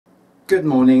Good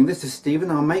morning, this is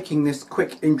Stephen. I'm making this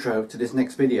quick intro to this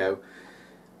next video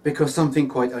because something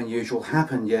quite unusual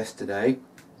happened yesterday.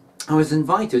 I was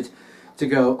invited to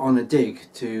go on a dig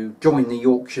to join the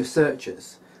Yorkshire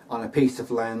Searchers on a piece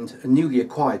of land, a newly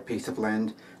acquired piece of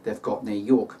land they've got near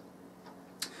York.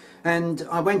 And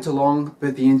I went along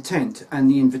with the intent and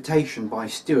the invitation by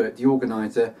Stuart, the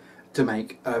organiser, to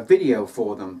make a video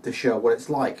for them to show what it's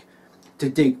like to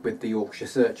dig with the Yorkshire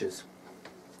Searchers.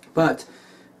 But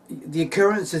the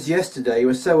occurrences yesterday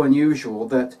were so unusual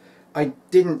that I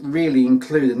didn't really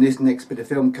include in this next bit of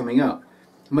film coming up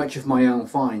much of my own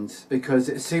finds, because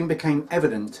it soon became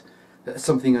evident that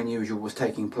something unusual was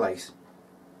taking place.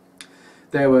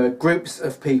 There were groups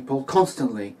of people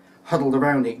constantly huddled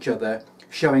around each other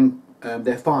showing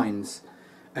their finds,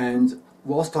 and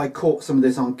whilst I caught some of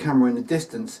this on camera in the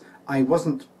distance, I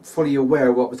wasn't fully aware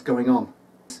of what was going on.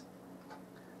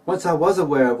 Once I was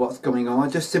aware of what's going on, I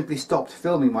just simply stopped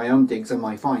filming my own digs and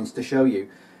my finds to show you,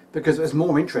 because it was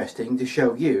more interesting to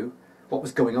show you what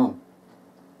was going on.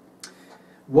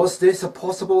 Was this a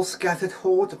possible scattered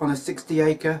hoard on a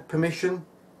 60-acre permission?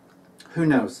 Who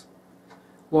knows?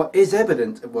 What is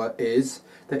evident is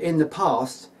that in the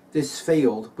past this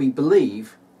field, we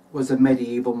believe, was a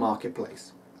medieval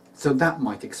marketplace. So that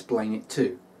might explain it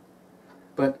too.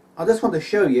 But I just want to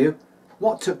show you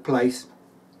what took place.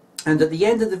 And at the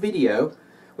end of the video,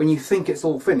 when you think it's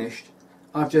all finished,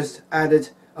 I've just added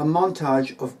a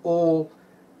montage of all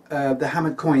the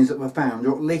hammered coins that were found,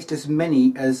 or at least as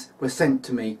many as were sent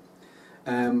to me.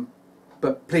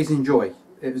 But please enjoy.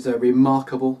 It was a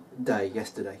remarkable day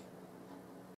yesterday.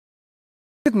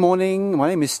 Good morning, my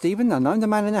name is Stephen and I'm the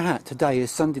man in the hat. Today is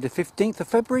Sunday the 15th of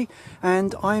February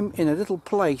and I'm in a little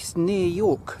place near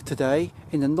York today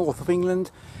in the north of England,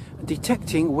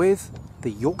 detecting with the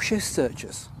Yorkshire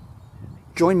Searchers.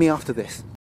 Join me after this.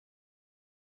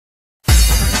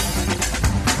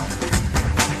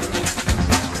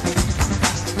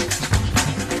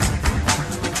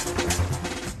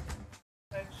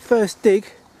 First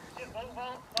dig,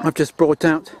 I've just brought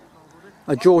out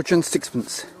a Georgian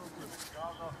sixpence.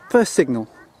 First signal.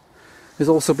 There's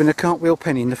also been a cartwheel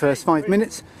penny in the first 5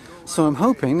 minutes, so I'm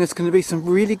hoping there's going to be some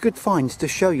really good finds to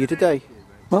show you today.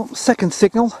 Well, second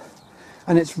signal,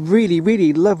 and it's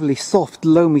really lovely soft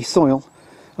loamy soil,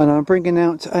 and I'm bringing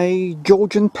out a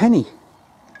Georgian penny.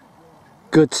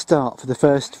 Good start for the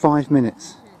first 5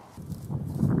 minutes.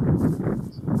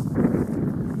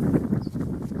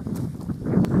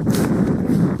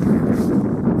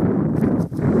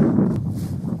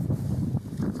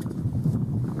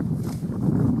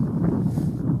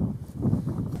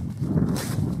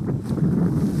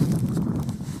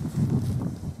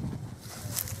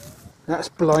 That's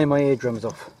blowing my eardrums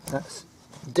off. That's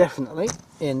definitely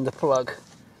in the plug.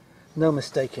 No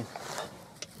mistaking.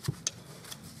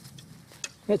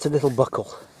 It's a little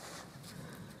buckle.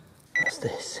 What's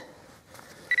this?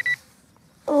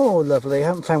 Oh, lovely. I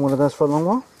haven't found one of those for a long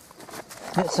while.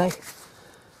 It's a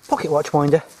pocket watch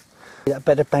winder. That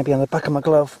better maybe on the back of my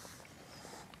glove.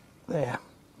 There.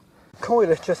 Coil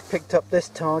has just picked up this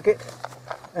target,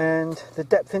 and the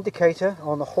depth indicator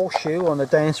on the horseshoe on the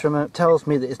day instrument tells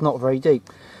me that it's not very deep.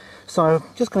 So I'm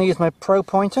just going to use my pro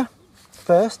pointer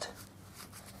first.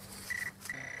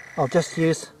 I'll just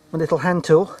use my little hand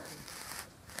tool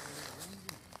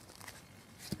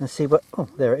and see what... oh,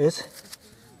 there it is.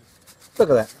 Look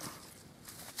at that.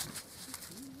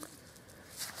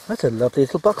 That's a lovely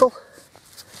little buckle.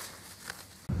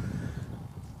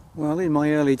 Well, in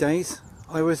my early days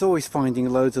I was always finding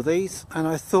loads of these, and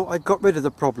I thought I'd got rid of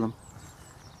the problem,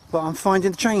 but I'm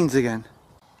finding chains again.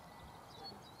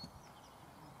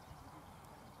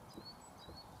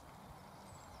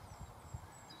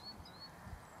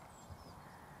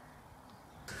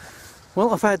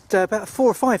 Well, I've had about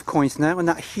 4 or 5 coins now in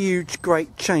that huge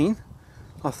great chain.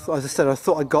 As I said, I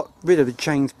thought I got rid of the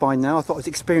chains by now. I thought I was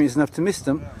experienced enough to miss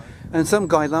them, and some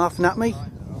guy laughing at me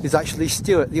is actually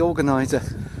Stuart, the organiser,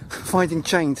 finding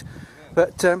chains.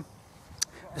 But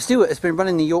Stuart has been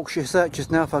running the Yorkshire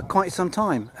Searchers now for quite some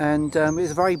time, and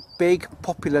it's a very big,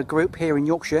 popular group here in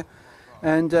Yorkshire,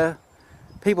 and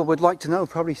people would like to know,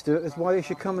 probably Stuart, is why they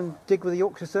should come and dig with the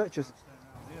Yorkshire Searchers.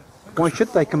 Why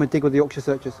should they come and dig with the Yorkshire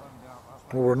Searchers?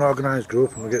 Well, we're an organised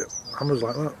group and we get hammers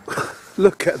like that.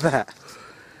 Look at that.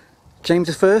 James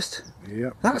the First?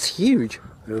 Yep. That's huge.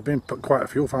 There's been quite a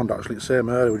few found actually the same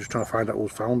area. We're just trying to find out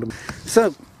who's found them.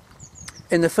 So,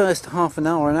 in the first half an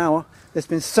hour, there's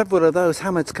been several of those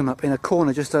hammers come up in a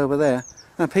corner just over there,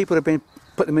 and people have been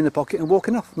putting them in the pocket and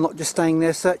walking off, not just staying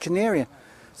there searching the area.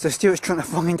 So Stuart's trying to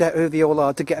find out who they all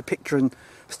are to get a picture and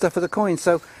stuff of the coins.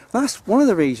 So that's one of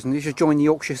the reasons you should join the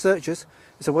Yorkshire Searchers,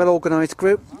 It's a well organised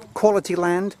group, quality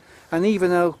land, and even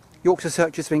though Yorkshire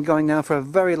Searchers has been going now for a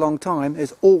very long time,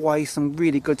 there's always some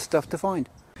really good stuff to find.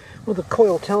 Well, the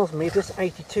coil tells me this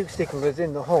 82 signal is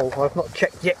in the hole. I've not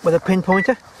checked yet with a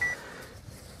pinpointer.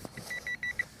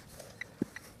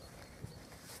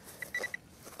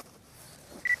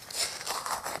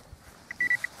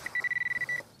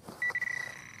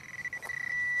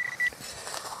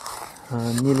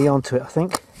 I'm nearly onto it, I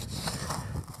think.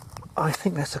 I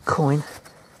think that's a coin.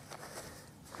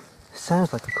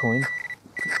 Sounds like a coin.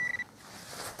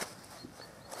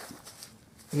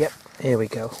 Yep, here we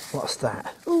go. What's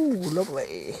that? Ooh,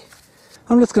 lovely.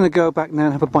 I'm just going to go back now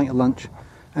and have a bite of lunch.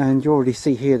 And you already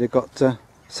see here they've got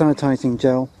sanitising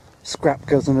gel, scrap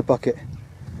goes in a bucket.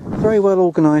 Very well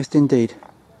organised indeed.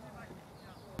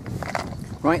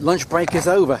 Right, lunch break is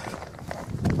over.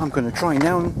 I'm going to try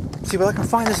now and see what I can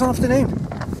find this afternoon.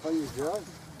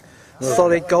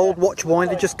 Solid gold watch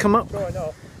winder just come up,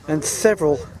 and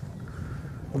several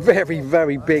very,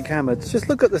 very big hammers. Just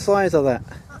look at the size of that.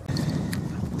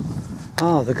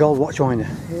 Ah, the gold watch winder.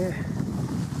 Yeah.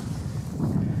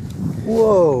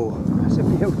 Whoa. That's a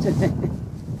beauty.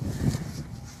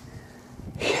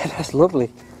 Yeah, that's lovely.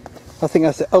 I think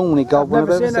that's the only gold one I've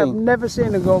ever seen. I've never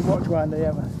seen a gold watch winder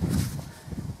ever.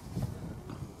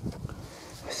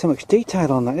 There's so much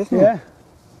detail on that, isn't Yeah. there?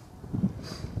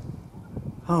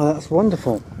 Oh, that's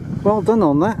wonderful. Well done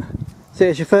on that. So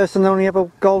it's your first and only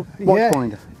ever gold watch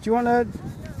winder. Do you want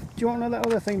that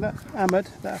other thing that hammered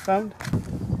that I found?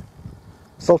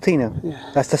 Saltino. Yeah.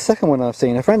 That's the second one I've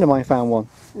seen. A friend of mine found one.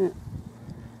 Yeah.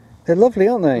 They're lovely,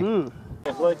 aren't they? Mm.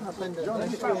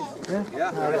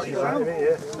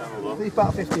 He's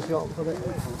about 50 feet for it.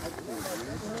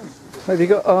 Have you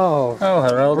got? Oh,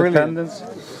 hello, brilliant. Dependents.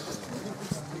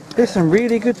 There's some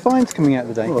really good finds coming out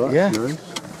today. Oh, yeah.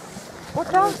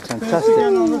 Nice. Fantastic.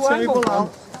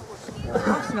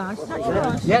 That's nice. That's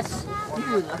yours. Yes.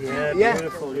 Yeah,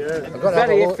 beautiful, yeah.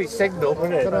 Very iffy signal.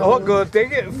 I won't go and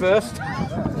dig it first. Oh,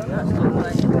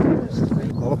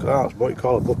 look at that, it's what you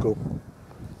call a buckle.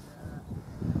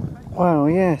 Wow,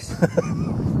 yes.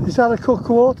 Is that a cook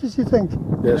waters, you think?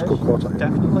 Yeah, it's good quarter.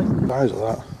 Definitely. Size of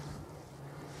that.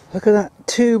 Look at that.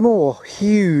 Two more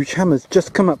huge hammers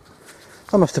just come up.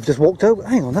 I must have just walked over.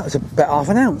 Hang on, that was about half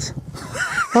an ounce.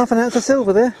 Half an ounce of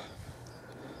silver there.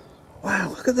 Wow,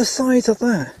 look at the size of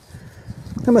that.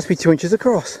 That must be 2 inches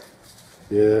across.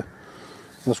 Yeah.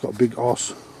 That's got a big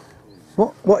horse.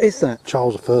 What is that?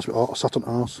 Charles I sat on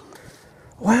horse.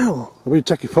 Wow. I've been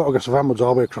taking photographs of hammers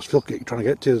all the way across Filkit trying to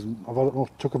get to you.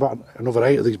 I've took about another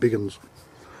 8 of these big ones.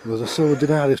 There's a silver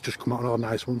denarius just come out, another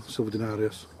nice one, silver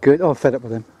denarius. Good. Oh, I'm fed up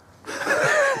with them.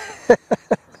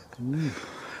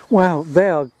 Wow, they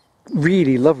are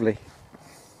really lovely.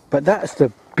 But that's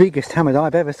the biggest hammer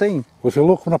I've ever seen. Well, if you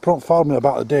look when I found me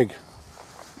about the dig,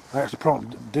 I actually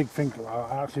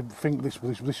think this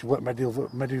is what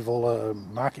medieval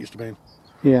market used to be.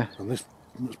 Yeah. And this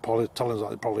is probably telling us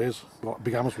that it probably is. What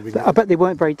big hammers would be. I bet they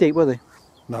weren't very deep, were they?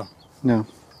 No. No.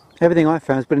 Everything I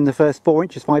found has been in the first 4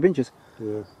 inches, 5 inches.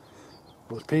 Yeah.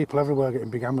 But there's people everywhere getting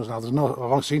big hammers now. I've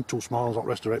only seen 2 small ones, like the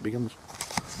rest are 8 big ones.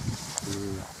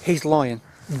 He's lying.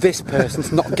 This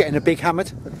person's not getting a big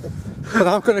hammered. But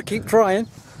I'm going to keep trying.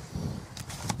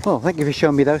 Well, thank you for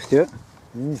showing me those, Stuart.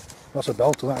 That's a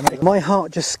belt to that, isn't it? My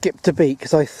heart just skipped a beat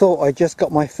because I thought I just got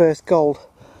my first gold.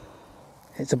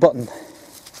 It's a button.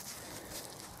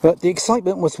 But the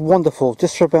excitement was wonderful,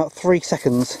 just for about 3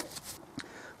 seconds.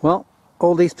 Well,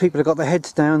 all these people have got their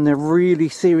heads down, they're really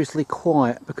seriously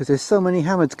quiet because there's so many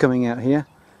hammers coming out here,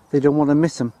 they don't want to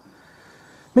miss them.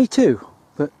 Me too,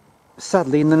 but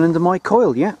sadly none under my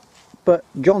coil yet. But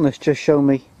John has just shown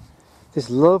me this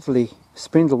lovely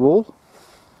spindle wall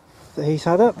that he's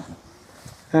had up.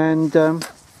 And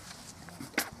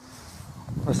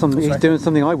he's doing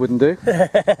something I wouldn't do.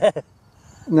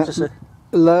 That's a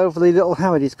lovely little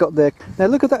hammer he's got there. Now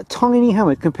look at that tiny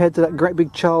hammer compared to that great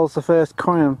big Charles I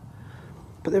crown.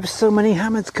 But there were so many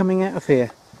hammers coming out of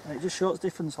here. It just shows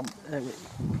difference on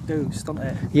does, doesn't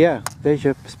it? Yeah, there's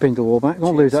your spindle wall back.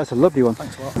 Don't lose that, that's a lovely one.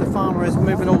 Thanks a lot. The farmer is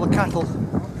moving all the cattle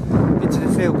into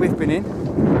the field we've been in.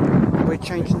 We're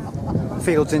changing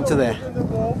fields into there.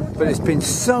 But there's been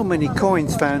so many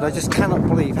coins found, I just cannot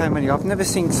believe how many. I've never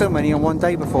seen so many on one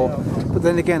day before. But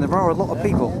then again, there are a lot of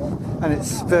people and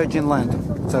it's virgin land.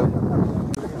 So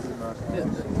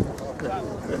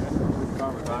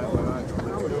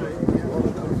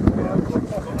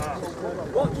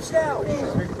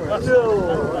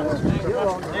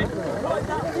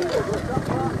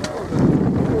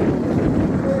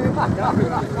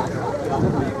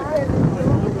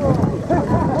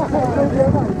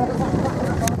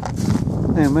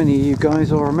Now many of you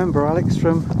guys will remember Alex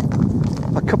from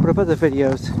a couple of other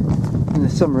videos in the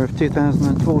summer of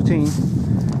 2014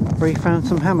 where he found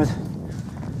some hammered,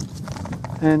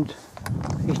 and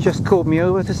he's just called me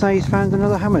over to say he's found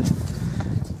another hammered.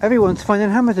 Everyone's finding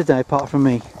hammered today apart from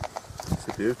me. It's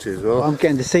a beauty as well. I'm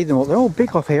getting to see them all. They're all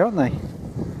big off here, aren't they?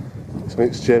 This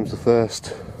makes James the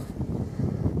first.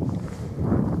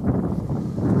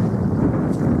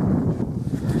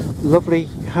 Lovely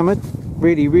hammered,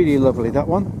 really really lovely that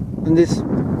one, and there's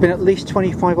been at least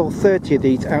 25 or 30 of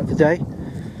these out today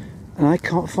and I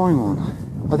can't find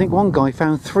one. I think one guy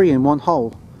found 3 in one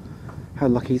hole. How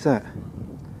lucky is that?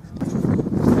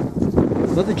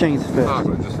 Another James the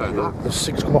first. There's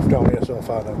 6 come off down here so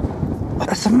far now.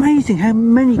 That's amazing how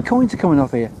many coins are coming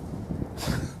off here.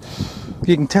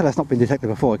 You can tell that's not been detected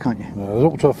before, can't you? There's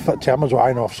up to 50 hammers what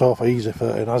I know of so far, easy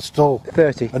 30, and there's still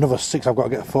 30. another 6 I've got to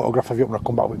get a photograph of you when I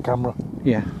come back with camera.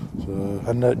 Yeah. So,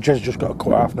 and Jez just got a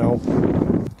cut half now.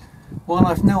 Well,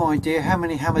 I've no idea how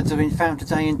many hammereds have been found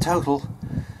today in total.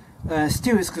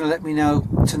 Stuart's going to let me know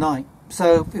tonight,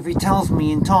 so if he tells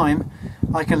me in time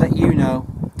I can let you know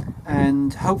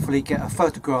and hopefully get a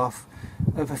photograph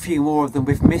of a few more of them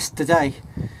we've missed today.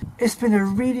 It's been a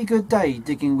really good day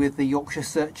digging with the Yorkshire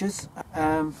Searchers.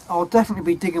 I'll definitely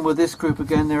be digging with this group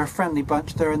again. They're a friendly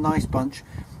bunch, they're a nice bunch.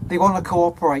 They want to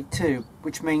cooperate too,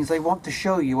 which means they want to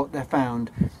show you what they've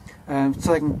found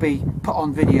so they can be put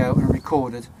on video and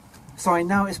recorded. So I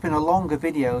know it's been a longer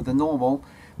video than normal,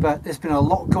 but there's been a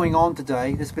lot going on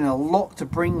today. There's been a lot to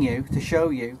bring you, to show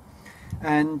you,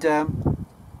 and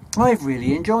I've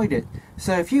really enjoyed it.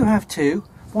 So if you have too,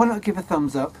 why not give a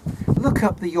thumbs up? Look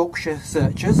up the Yorkshire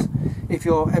Searchers if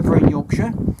you're ever in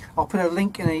Yorkshire. I'll put a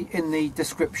link in the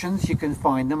descriptions. You can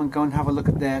find them and go and have a look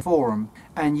at their forum,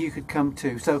 and you could come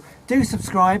too. So do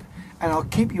subscribe and I'll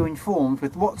keep you informed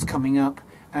with what's coming up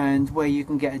and where you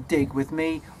can get a dig with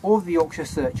me or the Yorkshire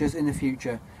Searchers in the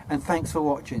future. And thanks for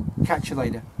watching. Catch you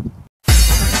later.